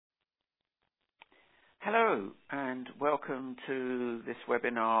Hello, and welcome to this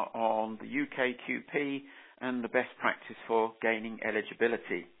webinar on the UK QP and the best practice for gaining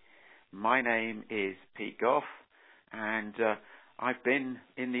eligibility. My name is Pete Goff, and I've been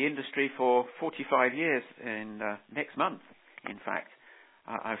in the industry for 45 years next month, in fact.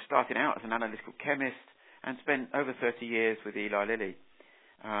 I've started out as an analytical chemist and spent over 30 years with Eli Lilly.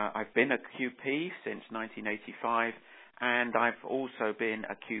 I've been a QP since 1985, and I've also been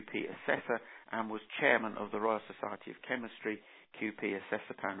a QP assessor and was chairman of the Royal Society of Chemistry QP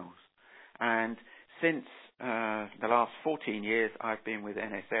assessor panels. And since the last 14 years, I've been with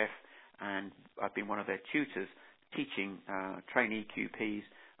NSF, and I've been one of their tutors, teaching trainee QPs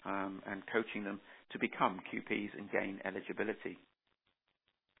and coaching them to become QPs and gain eligibility.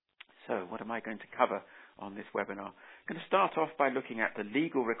 So what am I going to cover on this webinar? I'm going to start off by looking at the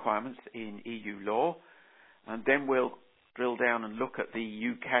legal requirements in EU law, and then we'll drill down and look at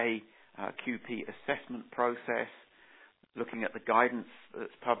the UK QP assessment process, looking at the guidance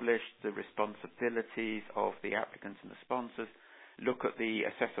that's published, the responsibilities of the applicants and the sponsors, look at the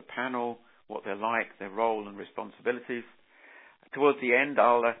assessor panel, what they're like, their role and responsibilities. Towards the end,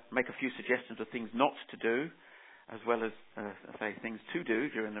 I'll make a few suggestions of things not to do, as well as, say, things to do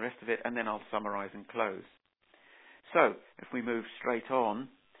during the rest of it, and then I'll summarize and close. So, if we move straight on,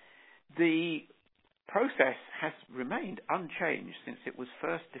 the process has remained unchanged since it was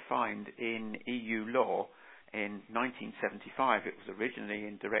first defined in EU law in 1975. It was originally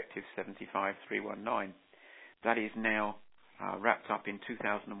in Directive 75/319. That is now wrapped up in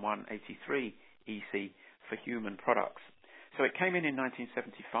 2001/83 EC for human products. So it came in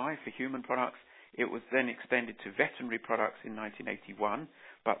 1975 for human products. It was then extended to veterinary products in 1981,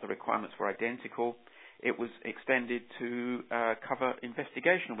 but the requirements were identical. It was extended to cover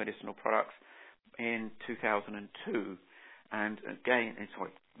investigational medicinal products in 2002, and again,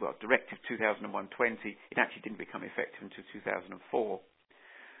 Directive 2001/20, it actually didn't become effective until 2004.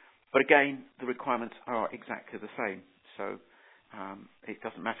 But again, the requirements are exactly the same, so it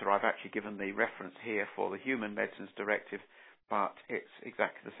doesn't matter. I've actually given the reference here for the Human Medicines Directive, but it's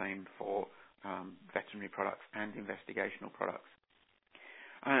exactly the same for veterinary products and investigational products.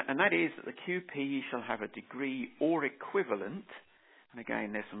 And that is that the QP shall have a degree or equivalent, and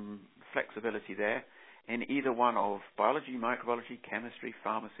again, there's some flexibility there, in either one of biology, microbiology, chemistry,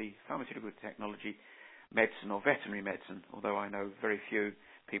 pharmacy, pharmaceutical technology, medicine, or veterinary medicine, although I know very few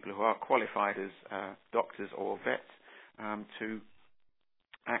people who are qualified as doctors or vets to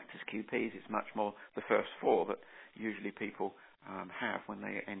act as QPs. It's much more the first four that usually people have when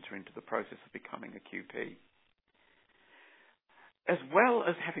they enter into the process of becoming a QP. As well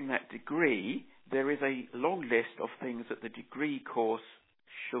as having that degree, there is a long list of things that the degree course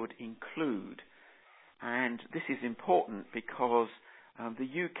should include. And this is important because the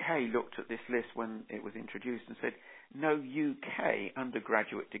UK looked at this list when it was introduced and said, no UK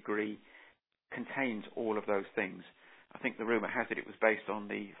undergraduate degree contains all of those things. I think the rumour has it was based on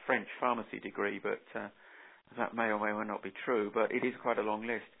the French pharmacy degree, but that may or may not be true, but it is quite a long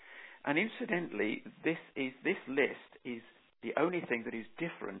list. And incidentally, this list is the only thing that is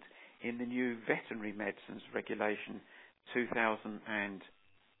different in the new Veterinary Medicines Regulation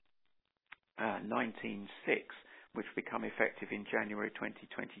 2019/6, which become effective in January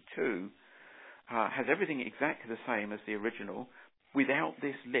 2022, has everything exactly the same as the original without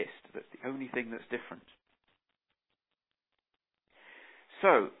this list. That's the only thing that's different.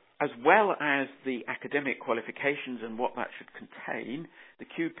 So, as well as the academic qualifications and what that should contain, the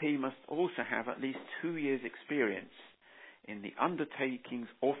QP must also have at least 2 years' experience in the undertakings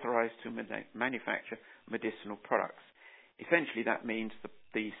authorized to manufacture medicinal products. Essentially, that means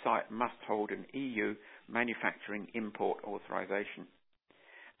the site must hold an EU manufacturing import authorization.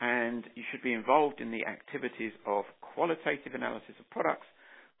 And you should be involved in the activities of qualitative analysis of products,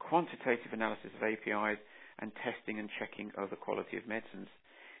 quantitative analysis of APIs, and testing and checking of the quality of medicines.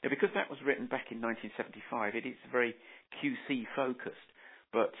 Now, because that was written back in 1975, it is very QC focused.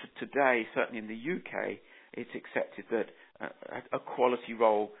 But today, certainly in the UK, it's accepted that a quality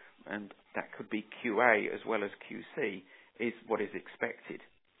role, and that could be QA as well as QC, is what is expected.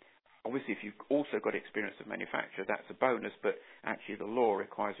 Obviously, if you've also got experience of manufacture, that's a bonus, but actually the law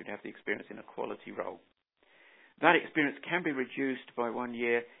requires you to have the experience in a quality role. That experience can be reduced by 1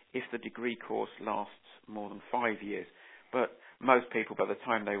 year if the degree course lasts more than 5 years. But most people, by the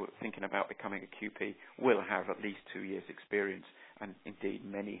time they were thinking about becoming a QP, will have at least 2 years' experience, and indeed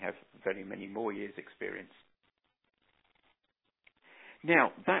many have very many more years' experience.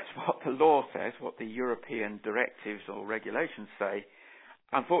 Now, that's what the law says, what the European directives or regulations say.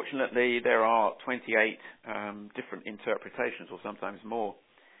 Unfortunately, there are 28 different interpretations, or sometimes more.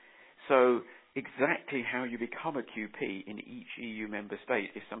 So Exactly how you become a QP in each EU member state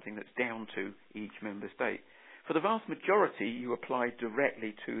is something that's down to each member state. For the vast majority, you apply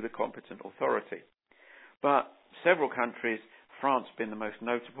directly to the competent authority. But several countries, France being the most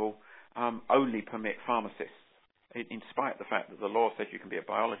notable, only permit pharmacists, in spite of the fact that the law says you can be a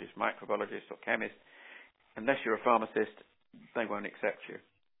biologist, microbiologist or chemist. Unless you're a pharmacist, they won't accept you.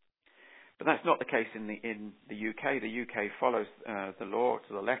 But that's not the case in the UK. The UK follows the law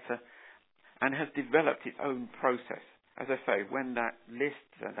to the letter and has developed its own process. As I say, when that list,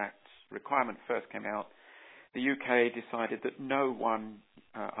 that requirement first came out, the UK decided that no one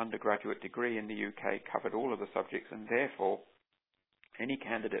undergraduate degree in the UK covered all of the subjects, and therefore any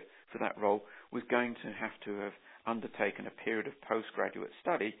candidate for that role was going to have undertaken a period of postgraduate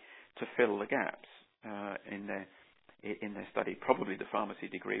study to fill the gaps in their study. Probably the pharmacy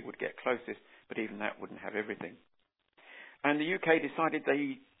degree would get closest, but even that wouldn't have everything. And the UK decided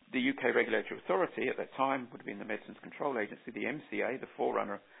the UK regulatory authority at that time would have been the Medicines Control Agency, the MCA, the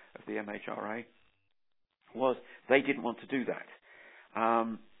forerunner of the MHRA, was they didn't want to do that.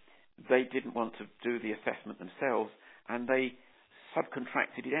 They didn't want to do the assessment themselves, and they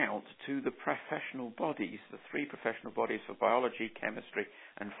subcontracted it out to the professional bodies, the three professional bodies for biology, chemistry,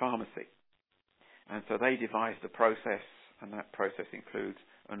 and pharmacy. And so they devised a process, and that process includes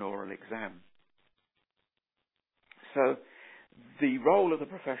an oral exam. So the role of the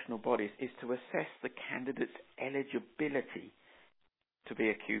professional bodies is to assess the candidate's eligibility to be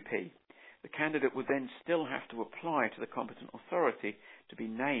a QP. The candidate would then still have to apply to the competent authority to be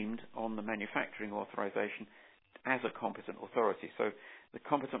named on the manufacturing authorization as a competent authority. So the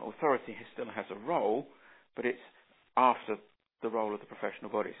competent authority still has a role, but it's after the role of the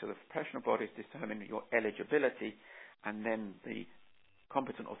professional body. So the professional bodies determine your eligibility, and then the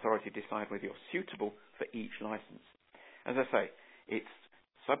competent authority decide whether you're suitable for each license. As I say, it's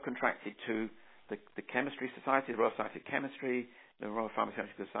subcontracted to the Chemistry Society, the Royal Society of Chemistry, the Royal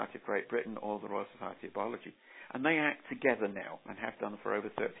Pharmaceutical Society of Great Britain, or the Royal Society of Biology. And they act together now and have done for over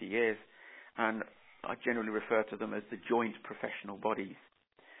 30 years. And I generally refer to them as the joint professional bodies.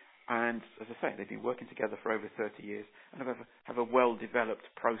 And as I say, they've been working together for over 30 years and have a well-developed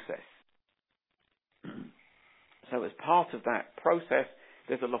process. So as part of that process,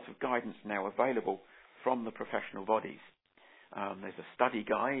 there's a lot of guidance now available from the professional bodies. There's a study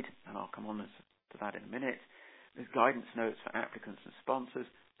guide, and I'll come on to that in a minute. There's guidance notes for applicants and sponsors.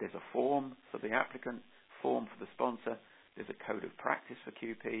 There's a form for the applicant, form for the sponsor. There's a code of practice for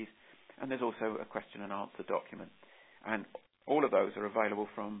QPs, and there's also a question and answer document. And all of those are available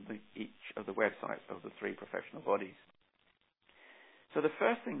from each of the websites of the three professional bodies. So the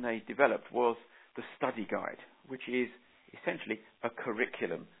first thing they developed was the study guide, which is essentially a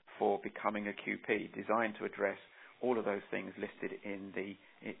curriculum for becoming a QP, designed to address all of those things listed in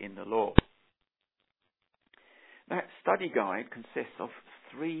the law. That study guide consists of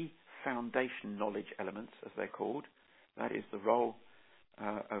three foundation knowledge elements, as they're called. That is the role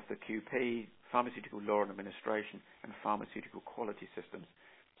of the QP, pharmaceutical law and administration, and pharmaceutical quality systems.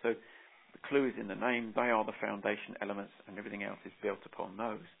 So the clue is in the name. They are the foundation elements, and everything else is built upon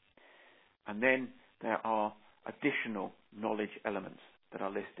those. And then there are additional knowledge elements that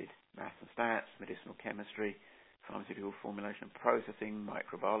are listed: maths and stats, medicinal chemistry, pharmaceutical formulation and processing,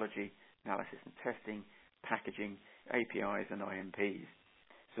 microbiology, analysis and testing, packaging, APIs and IMPs.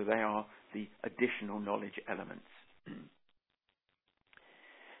 So they are the additional knowledge elements.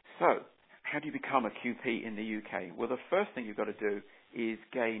 So, how do you become a QP in the UK? Well, the first thing you've got to do is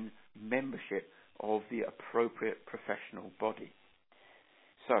gain membership of the appropriate professional body.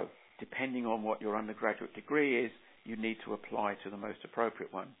 So, depending on what your undergraduate degree is, you need to apply to the most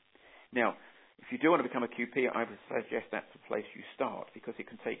appropriate one. Now, if you do want to become a QP, I would suggest that's the place you start, because it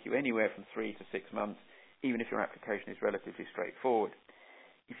can take you anywhere from 3 to 6 months, even if your application is relatively straightforward.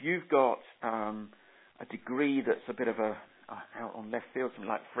 If you've got a degree that's a bit of out on left field, something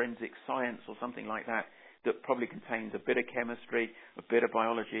like forensic science or something like that, that probably contains a bit of chemistry, a bit of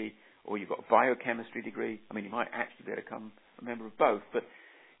biology, or you've got a biochemistry degree, I mean, you might actually be able to become a member of both, but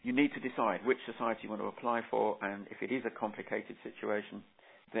you need to decide which society you want to apply for, and if it is a complicated situation,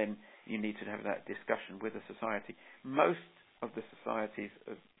 then you need to have that discussion with the society. Most of the societies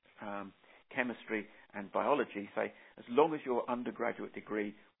of chemistry and biology say as long as your undergraduate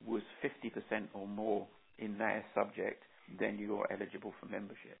degree was 50% or more in their subject, then you are eligible for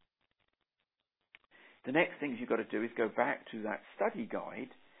membership. The next thing you've got to do is go back to that study guide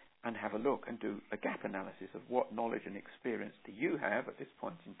and have a look and do a gap analysis of what knowledge and experience do you have at this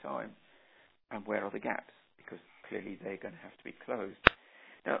point in time, and where are the gaps, because clearly they're going to have to be closed.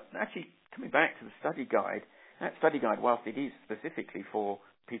 Now, actually, coming back to the study guide, that study guide, whilst it is specifically for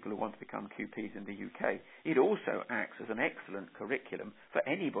people who want to become QPs in the UK. It also acts as an excellent curriculum for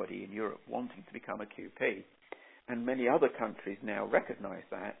anybody in Europe wanting to become a QP. And many other countries now recognise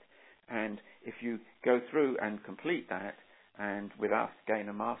that. And if you go through and complete that, and with us gain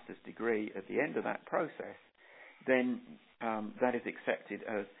a master's degree at the end of that process, then that is accepted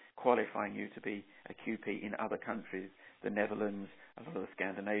as qualifying you to be a QP in other countries, the Netherlands, a lot of the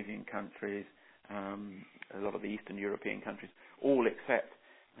Scandinavian countries, a lot of the Eastern European countries, all accept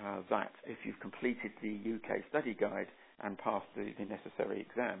that if you've completed the UK study guide and passed the necessary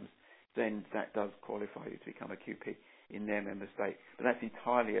exams, then that does qualify you to become a QP in their member state. But that's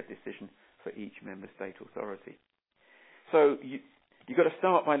entirely a decision for each member state authority. So you've got to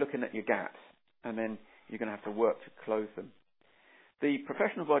start by looking at your gaps, and then you're going to have to work to close them. The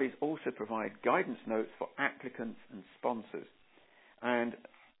professional bodies also provide guidance notes for applicants and sponsors. And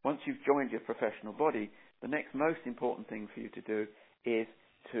once you've joined your professional body, the next most important thing for you to do is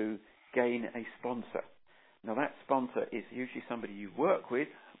to gain a sponsor. Now, that sponsor is usually somebody you work with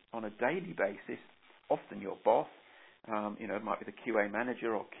on a daily basis, often your boss. It might be the QA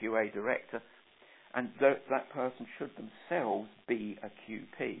manager or QA director. And that person should themselves be a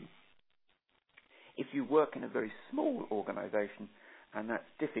QP. If you work in a very small organisation, and that's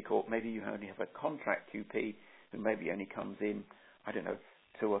difficult, maybe you only have a contract QP who maybe only comes in,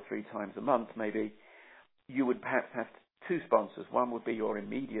 2 or 3 times a month maybe, you would perhaps have 2 sponsors. One would be your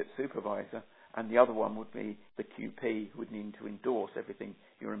immediate supervisor, and the other one would be the QP who would need to endorse everything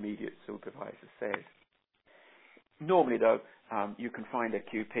your immediate supervisor says. Normally, though, you can find a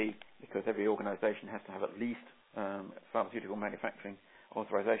QP because every organisation has to have at least, pharmaceutical manufacturing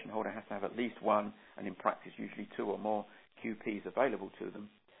authorization holder has to have at least one, and in practice usually 2 or more QPs available to them.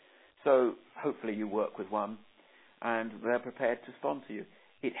 So hopefully you work with one and they're prepared to sponsor you.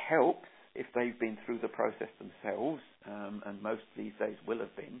 It helps if they've been through the process themselves, and most these days will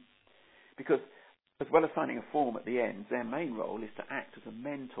have been, because as well as signing a form at the end, their main role is to act as a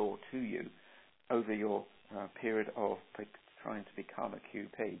mentor to you over your period of trying to become a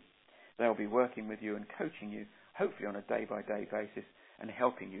QP. They'll be working with you and coaching you, hopefully on a day-by-day basis, and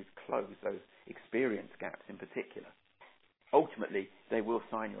helping you close those experience gaps in particular. Ultimately, they will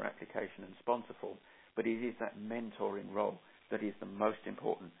sign your application and sponsor form, but it is that mentoring role that is the most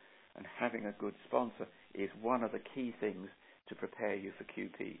important, and having a good sponsor is one of the key things to prepare you for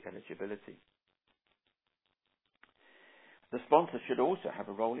QP eligibility. The sponsor should also have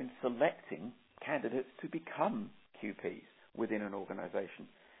a role in selecting candidates to become QPs within an organisation.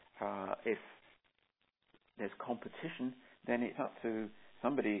 If there's competition, then it's up to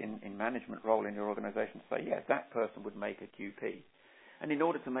somebody in management role in your organisation to say, yes, that person would make a QP. And in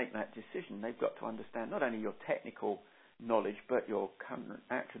order to make that decision, they've got to understand not only your technical knowledge, but your current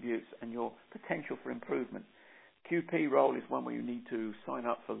attributes and your potential for improvement. QP role is one where you need to sign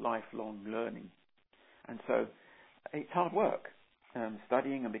up for lifelong learning. And so it's hard work,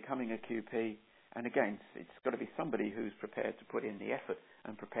 studying and becoming a QP. And again, it's got to be somebody who's prepared to put in the effort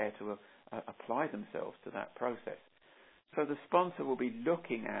and prepared to apply themselves to that process. So the sponsor will be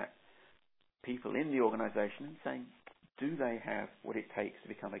looking at people in the organisation and saying, do they have what it takes to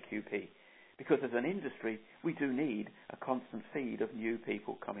become a QP? Because as an industry, we do need a constant feed of new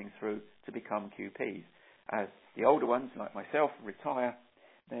people coming through to become QPs. As the older ones, like myself, retire,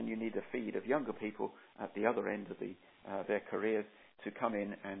 then you need a feed of younger people at the other end of their careers to come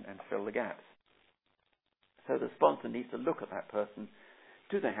in and fill the gaps. So the sponsor needs to look at that person.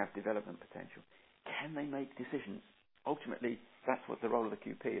 Do they have development potential? Can they make decisions? Ultimately, that's what the role of the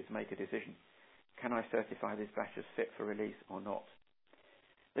QP is, make a decision. Can I certify this batch as fit for release or not?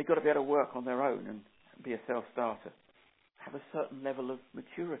 They've got to be able to work on their own and be a self-starter. Have a certain level of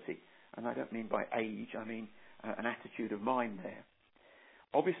maturity. And I don't mean by age, I mean an attitude of mind there.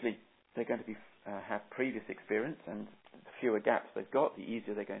 Obviously, they're going to have previous experience, and the fewer gaps they've got, the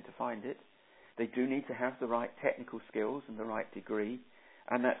easier they're going to find it. They do need to have the right technical skills and the right degree,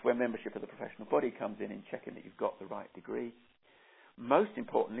 and that's where membership of the professional body comes in checking that you've got the right degree. Most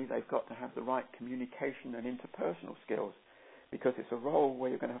importantly, they've got to have the right communication and interpersonal skills, because it's a role where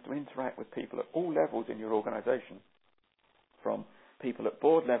you're going to have to interact with people at all levels in your organisation, from people at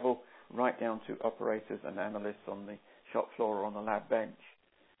board level right down to operators and analysts on the shop floor or on the lab bench.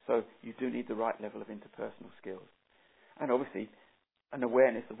 So you do need the right level of interpersonal skills. And obviously, an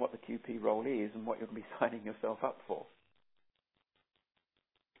awareness of what the QP role is and what you're going to be signing yourself up for.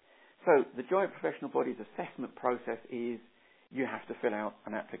 So the Joint Professional Bodies assessment process is you have to fill out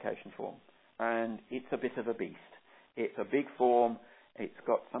an application form. And it's a bit of a beast. It's a big form. It's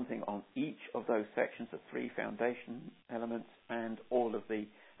got something on each of those sections, the 3 foundation elements and all of the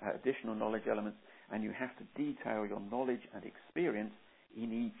additional knowledge elements. And you have to detail your knowledge and experience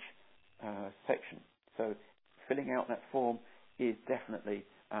in each section. So filling out that form is definitely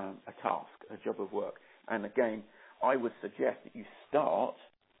a task, a job of work. And again, I would suggest that you start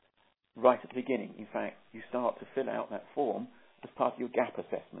right at the beginning. In fact, you start to fill out that form as part of your gap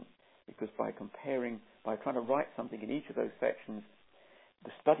assessment, because by trying to write something in each of those sections,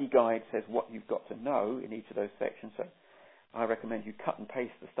 the study guide says what you've got to know in each of those sections. So I recommend you cut and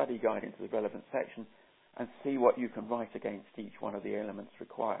paste the study guide into the relevant section and see what you can write against each one of the elements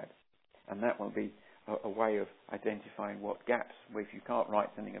required. And that will be a way of identifying what gaps. If you can't write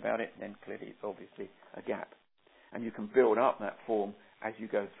something about it, then clearly it's obviously a gap. And you can build up that form as you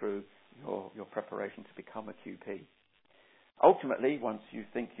go through your preparation to become a QP. Ultimately, once you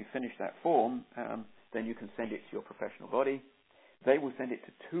think you've finished that form, then you can send it to your professional body. They will send it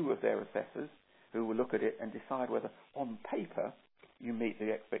to two of their assessors who will look at it and decide whether on paper you meet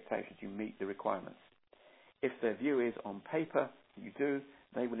the expectations, you meet the requirements. If their view is on paper you do,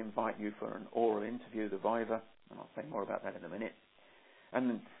 they will invite you for an oral interview, the Viva, and I'll say more about that in a minute.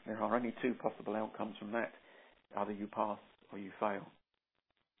 And there are only two possible outcomes from that. Either you pass or you fail.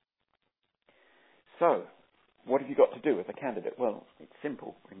 So, what have you got to do as a candidate? Well, it's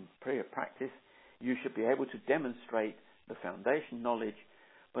simple. In practice, you should be able to demonstrate the foundation knowledge,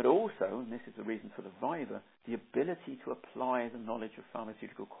 but also, and this is the reason for the Viva, the ability to apply the knowledge of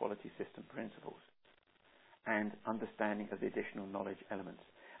pharmaceutical quality system principles and understanding of the additional knowledge elements.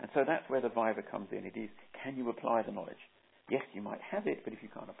 And so that's where the Viva comes in. It is, can you apply the knowledge? Yes, you might have it, but if you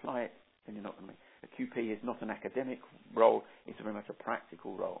can't apply it, then you're not going to. A QP is not an academic role, it's very much a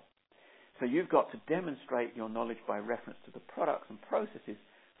practical role. So you've got to demonstrate your knowledge by reference to the products and processes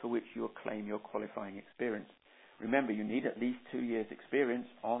for which you'll claim your qualifying experience. Remember, you need at least 2 years' experience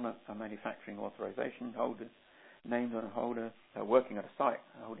on a manufacturing authorization holder, named on a holder, working at a site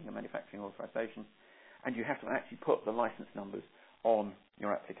holding a manufacturing authorization, and you have to actually put the license numbers on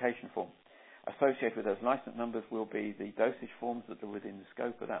your application form. Associated with those license numbers will be the dosage forms that are within the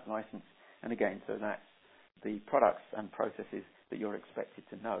scope of that license, and again, so that's the products and processes that you're expected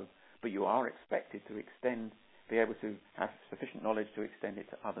to know, but you are expected to be able to have sufficient knowledge to extend it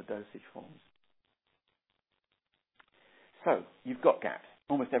to other dosage forms. So, you've got gaps.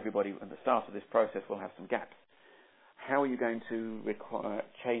 Almost everybody at the start of this process will have some gaps. How are you going to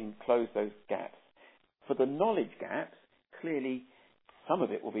close those gaps? For the knowledge gaps, clearly some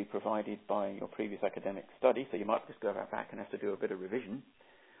of it will be provided by your previous academic study, so you might just go back and have to do a bit of revision.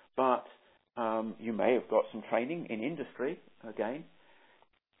 But you may have got some training in industry, again,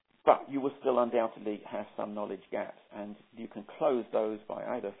 but you will still undoubtedly have some knowledge gaps, and you can close those by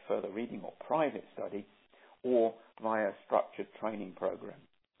either further reading or private study, or via a structured training program.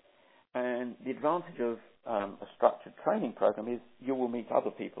 And the advantage of a structured training program is you will meet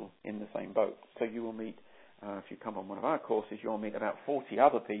other people in the same boat. So you will meet, if you come on one of our courses, you'll meet about 40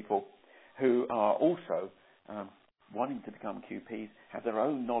 other people who are also wanting to become QPs, have their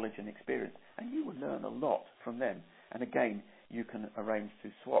own knowledge and experience, and you will learn a lot from them. And again, you can arrange to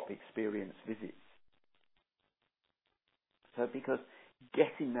swap experience visits. So because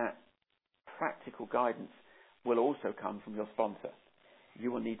getting that practical guidance will also come from your sponsor.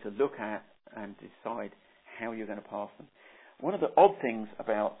 You will need to look at and decide how you're going to pass them. One of the odd things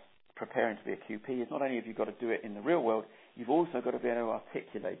about preparing to be a QP is not only have you got to do it in the real world, you've also got to be able to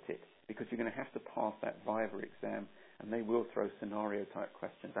articulate it, because you're going to have to pass that Viva exam, and they will throw scenario type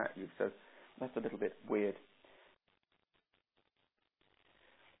questions at you. So that's a little bit weird.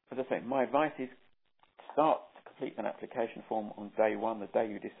 As I say, my advice is start to complete an application form on day one, the day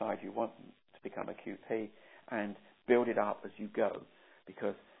you decide you want to become a QP, and build it up as you go.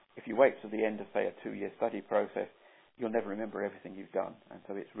 Because if you wait till the end of, say, a 2-year study process, you'll never remember everything you've done. And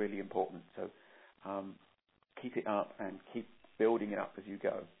so it's really important. So keep it up and keep building it up as you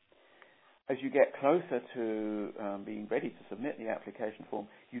go. As you get closer to being ready to submit the application form,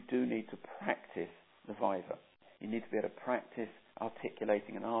 you do need to practice the Viva. You need to be able to practice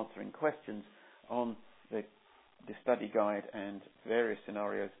articulating and answering questions on the study guide and various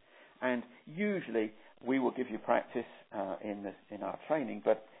scenarios. And usually we will give you practice in our training,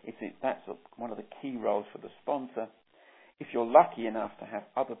 but that's one of the key roles for the sponsor. If you're lucky enough to have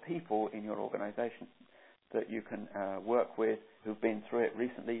other people in your organization that you can work with who've been through it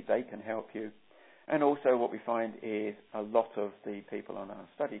recently, they can help you. And also what we find is a lot of the people on our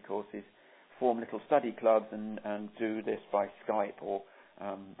study courses form little study clubs and do this by Skype or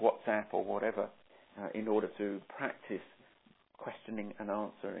WhatsApp or whatever in order to practice questioning and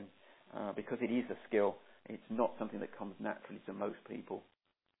answering. Because it is a skill. It's not something that comes naturally to most people.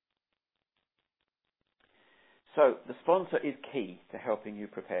 So the sponsor is key to helping you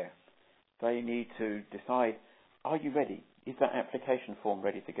prepare. They need to decide, are you ready? Is that application form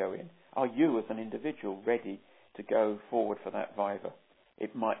ready to go in? Are you as an individual ready to go forward for that Viva?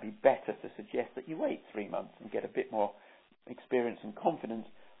 It might be better to suggest that you wait 3 months and get a bit more experience and confidence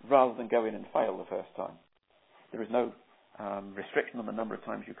rather than go in and fail the first time. There is no restriction on the number of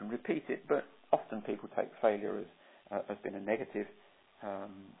times you can repeat it, but often people take failure as being a negative.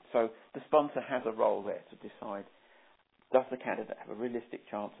 So the sponsor has a role there to decide, does the candidate have a realistic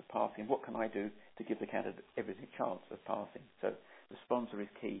chance of passing? What can I do to give the candidate every chance of passing? So the sponsor is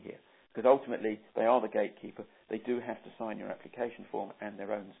key here, because ultimately they are the gatekeeper. They do have to sign your application form and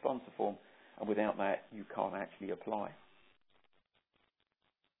their own sponsor form, and without that you can't actually apply.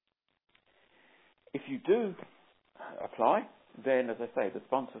 If you do apply, then, as I say, the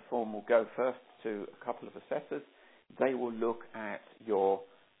sponsor form will go first to a couple of assessors. They will look at your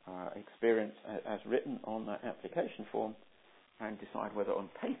experience as written on that application form and decide whether on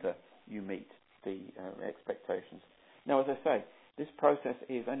paper you meet the expectations. Now, as I say, this process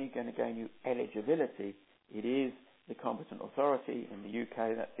is only going to gain you eligibility. It is the competent authority in the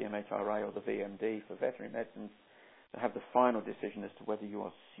UK, that's the MHRA or the VMD for veterinary medicines, that have the final decision as to whether you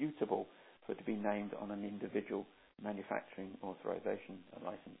are suitable for it to be named on an individual manufacturing authorization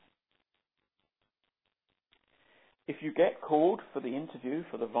license. If you get called for the interview,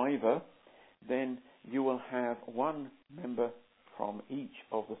 for the Viva, then you will have one member from each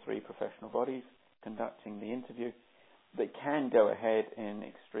of the 3 professional bodies conducting the interview. They can go ahead in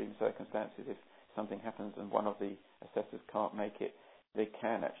extreme circumstances. If something happens and one of the assessors can't make it, they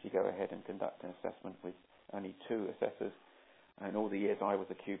can actually go ahead and conduct an assessment with only 2 assessors. And all the years I was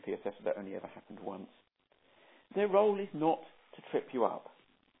a QP assessor, that only ever happened once. Their role is not to trip you up.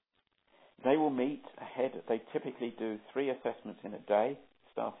 They will meet ahead. They typically do 3 assessments in a day,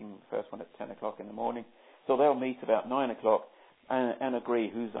 starting the first one at 10 o'clock in the morning. So they'll meet about 9 o'clock and agree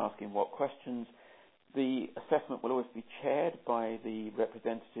who's asking what questions. The assessment will always be chaired by the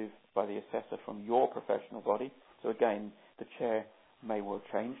representative, by the assessor from your professional body. So again, the chair may well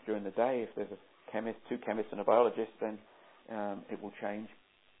change during the day. If there's a chemist, 2 chemists and a biologist, then it will change.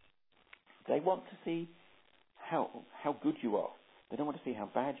 They want to see how good you are. They don't want to see how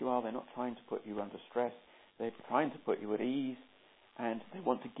bad you are. They're not trying to put you under stress. They're trying to put you at ease, and they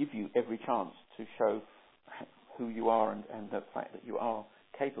want to give you every chance to show who you are and the fact that you are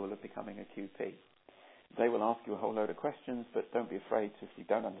capable of becoming a QP. They will ask you a whole load of questions, but don't be afraid to, if you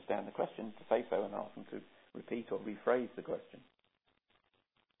don't understand the question, to say so and ask them to repeat or rephrase the question.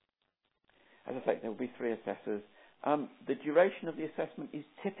 As I say, there will be 3 assessors. The duration of the assessment is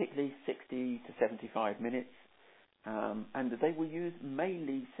typically 60 to 75 minutes. And they will use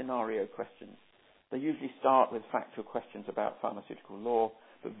mainly scenario questions. They usually start with factual questions about pharmaceutical law,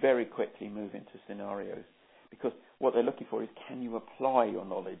 but very quickly move into scenarios. Because what they're looking for is, can you apply your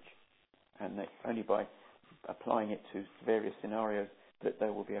knowledge? And only by applying it to various scenarios that they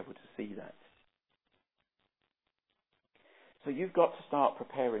will be able to see that. So you've got to start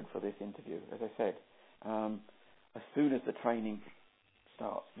preparing for this interview, as I said, as soon as the training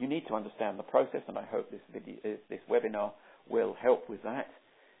starts. You need to understand the process, and I hope this webinar will help with that.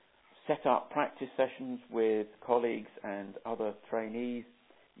 Set up practice sessions with colleagues and other trainees.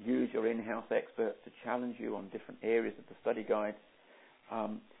 Use your in-house experts to challenge you on different areas of the study guide.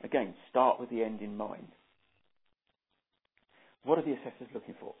 Again, start with the end in mind. What are the assessors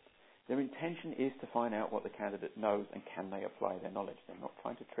looking for? Their intention is to find out what the candidate knows and can they apply their knowledge. They're not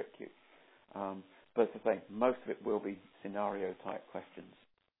trying to trick you. But as I say, most of it will be scenario-type questions.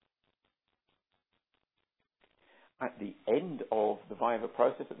 At the end of the Viva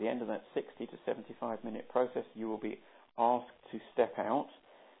process, at the end of that 60 to 75-minute process, you will be asked to step out.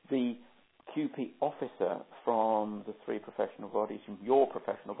 The QP officer from the 3 professional bodies, from your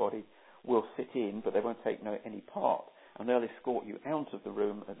professional body, will sit in, but they won't take any part. And they'll escort you out of the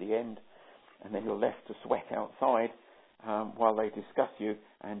room at the end, and then you're left to sweat outside while they discuss you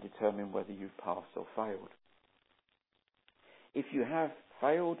and determine whether you've passed or failed. If you have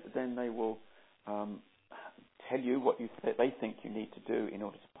failed, then they will tell you what they think you need to do in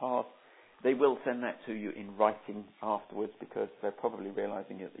order to pass. They will send that to you in writing afterwards, because they're probably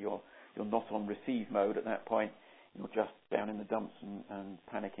realizing that you're not on receive mode at that point. You're just down in the dumps and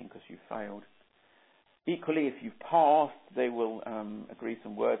panicking because you failed. Equally, if you've passed, they will agree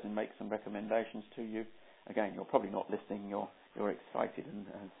some words and make some recommendations to you. Again, you're probably not listening. You're excited and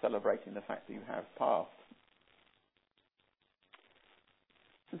celebrating the fact that you have passed.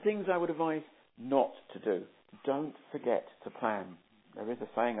 Some things I would advise not to do. Don't forget to plan. There is a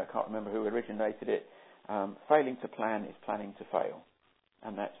saying, I can't remember who originated it, failing to plan is planning to fail.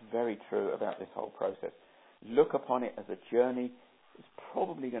 And that's very true about this whole process. Look upon it as a journey. It's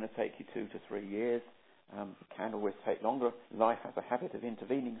probably going to take you 2 to 3 years. It can always take longer. Life has a habit of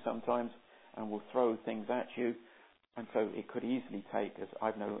intervening sometimes and will throw things at you. And so it could easily take, as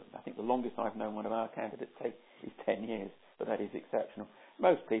I think the longest I've known one of our candidates take is 10 years, but that is exceptional.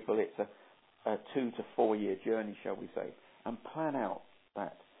 Most people, it's a 2 to 4 year journey, shall we say, and plan out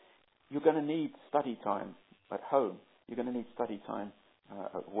that. You're going to need study time at home. You're going to need study time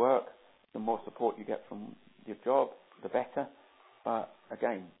at work. The more support you get from your job, the better. But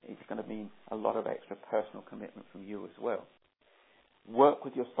again, it's going to mean a lot of extra personal commitment from you as well. Work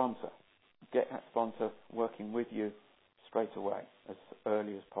with your sponsor. Get that sponsor working with you straight away, as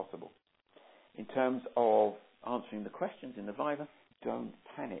early as possible. In terms of answering the questions in the Viva, don't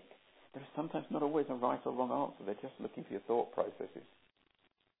panic. There's sometimes not always a right or wrong answer. They're just looking for your thought processes.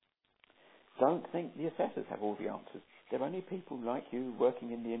 Don't think the assessors have all the answers. They're only people like you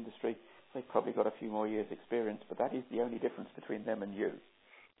working in the industry. They've probably got a few more years' experience, but that is the only difference between them and you.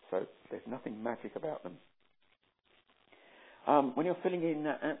 So there's nothing magic about them. When you're filling in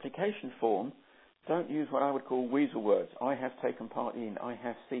that application form, don't use what I would call weasel words. I have taken part in, I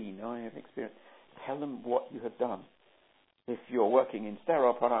have seen, I have experienced. Tell them what you have done. If you're working in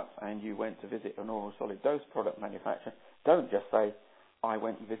sterile products and you went to visit an oral solid dose product manufacturer, don't just say, I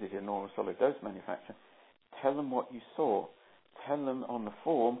went and visited an oral solid dose manufacturer. Tell them what you saw. Tell them on the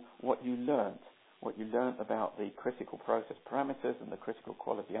form what you learnt about the critical process parameters and the critical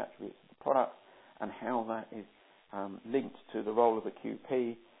quality attributes of the product and how that is linked to the role of the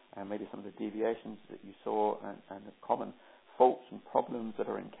QP and maybe some of the deviations that you saw and the common faults and problems that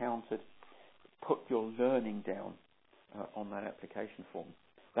are encountered. Put your learning down on that application form.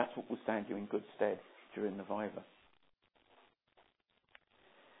 That's what will stand you in good stead during the Viva.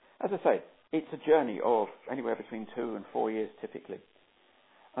 As I say, it's a journey of anywhere between 2 and 4 years typically.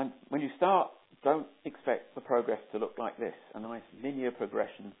 And when you start, don't expect the progress to look like this, a nice linear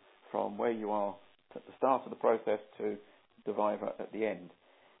progression from where you are at the start of the process to the Viva at the end.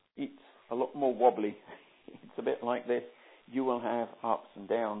 It's a lot more wobbly. It's a bit like this. You will have ups and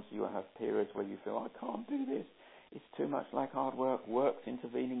downs. You will have periods where you feel, I can't do this. It's too much like hard work. Work's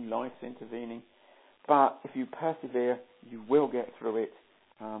intervening, life's intervening. But if you persevere, you will get through it.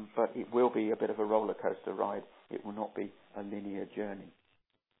 But it will be a bit of a roller coaster ride. It will not be a linear journey.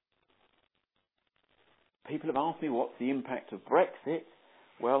 People have asked me what's the impact of Brexit.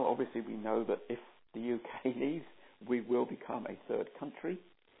 Well, obviously we know that if the UK leaves, we will become a third country.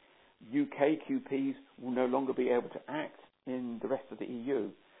 UK QPs will no longer be able to act in the rest of the EU.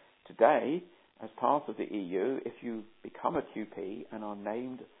 Today, as part of the EU, if you become a QP and are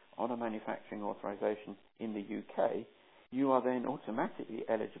named on a manufacturing authorization in the UK, you are then automatically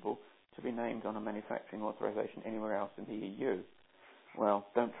eligible to be named on a manufacturing authorization anywhere else in the EU. Well,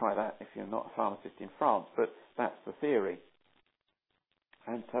 don't try that if you're not a pharmacist in France, but that's the theory.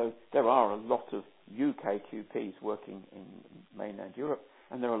 And so there are a lot of UK QPs working in mainland Europe,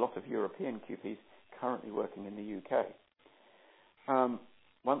 and there are a lot of European QPs currently working in the UK.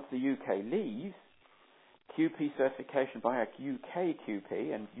 Once the UK leaves, QP certification by a UK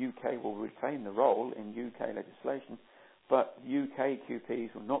QP, and UK will retain the role in UK legislation, but UK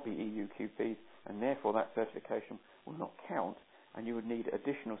QPs will not be EU QPs, and therefore that certification will not count, and you would need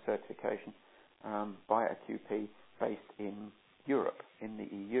additional certification by a QP based in Europe, in the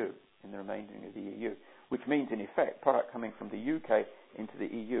EU, in the remainder of the EU, which means, in effect, product coming from the UK into the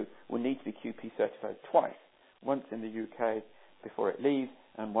EU will need to be QP certified twice, once in the UK before it leaves,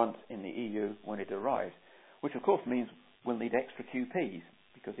 and once in the EU when it arrives, which of course means we'll need extra QPs,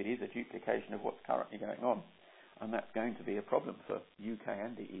 because it is a duplication of what's currently going on, and that's going to be a problem for UK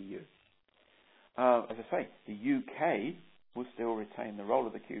and the EU. As I say, the UK will still retain the role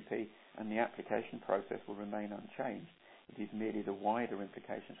of the QP, and the application process will remain unchanged. It is merely the wider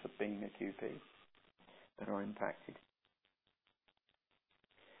implications for being a QP that are impacted.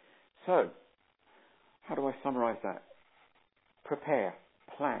 So, how do I summarise that? Prepare,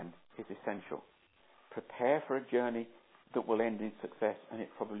 plan is essential. Prepare for a journey that will end in success, and it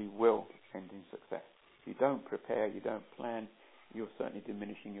probably will end in success. If you don't prepare, you don't plan, you're certainly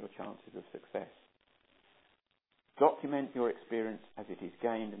diminishing your chances of success. Document your experience as it is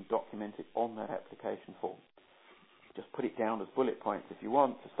gained and document it on that application form. Just put it down as bullet points if you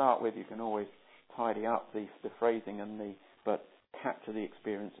want. To start with, you can always tidy up the phrasing but capture the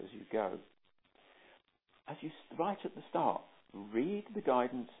experience as you go. As you write at the start, read the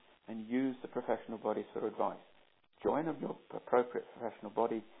guidance and use the professional bodies for advice. Join your appropriate professional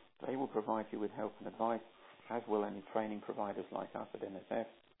body. They will provide you with help and advice, as will any training providers like us at NSF.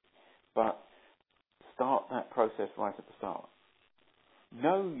 But start that process right at the start.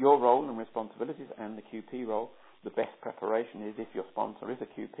 Know your role and responsibilities and the QP role. The best preparation is if your sponsor is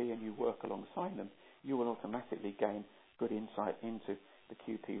a QP and you work alongside them, you will automatically gain good insight into the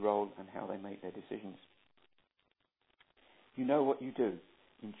QP role and how they make their decisions. You know what you do.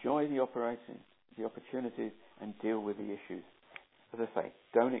 Enjoy the opportunities, and deal with the issues. As I say,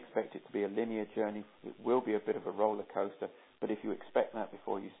 don't expect it to be a linear journey. It will be a bit of a roller coaster, but if you expect that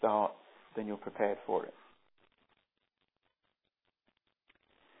before you start, then you're prepared for it.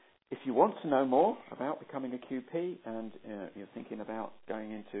 If you want to know more about becoming a QP and you're thinking about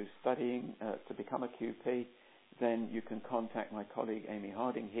going into studying to become a QP, then you can contact my colleague Amy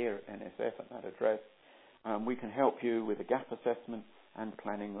Harding here at NSF at that address. We can help you with a gap assessment and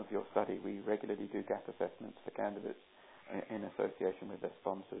planning of your study. We regularly do gap assessments for candidates in association with their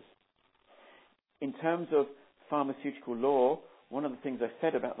sponsors. In terms of pharmaceutical law, one of the things I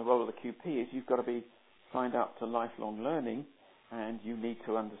said about the role of the QP is you've got to be signed up to lifelong learning, and you need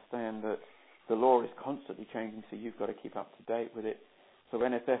to understand that the law is constantly changing, so you've got to keep up to date with it. So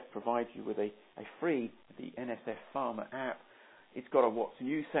NSF provides you with the NSF Pharma app. It's got a What's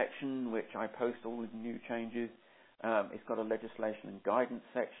New section, which I post all the new changes. It's got a legislation and guidance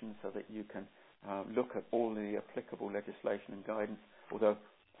section so that you can look at all the applicable legislation and guidance, although,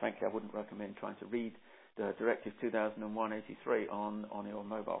 frankly, I wouldn't recommend trying to read the Directive 2001/83 on your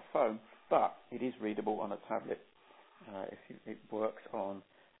mobile phone, but it is readable on a tablet. It works on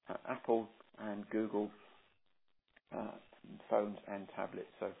Apple and Google phones and tablets.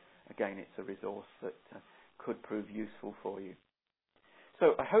 So, again, it's a resource that could prove useful for you.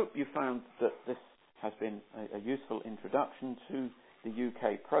 So I hope you found that this has been a useful introduction to the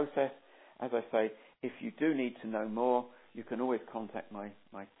UK process. As I say, if you do need to know more, you can always contact my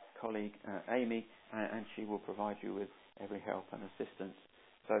colleague Amy, and she will provide you with every help and assistance.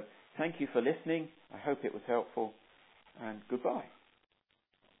 So thank you for listening. I hope it was helpful, and goodbye.